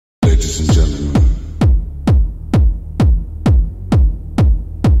Ladies and gentlemen.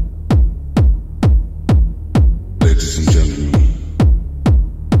 Ladies and gentlemen.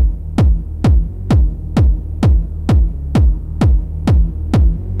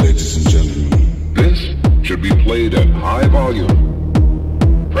 Ladies and gentlemen. This should be played at high volume,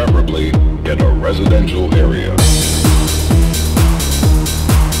 preferably in a residential area.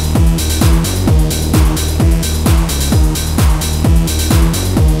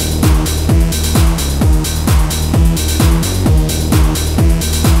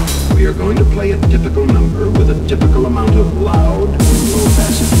 We are going to play a typical number with a typical amount of loud and low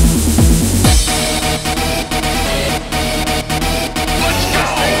passage.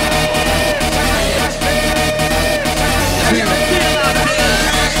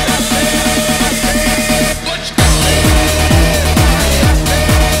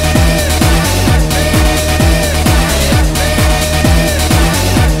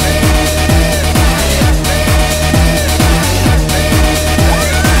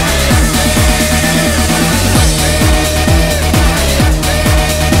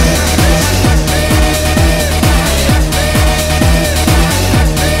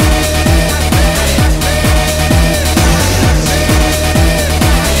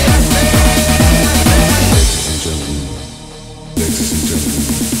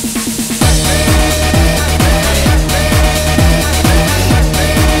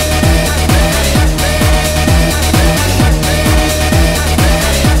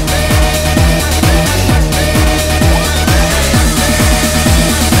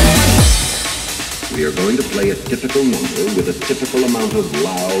 We are going to play a typical number with a typical amount of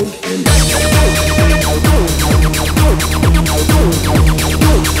loud and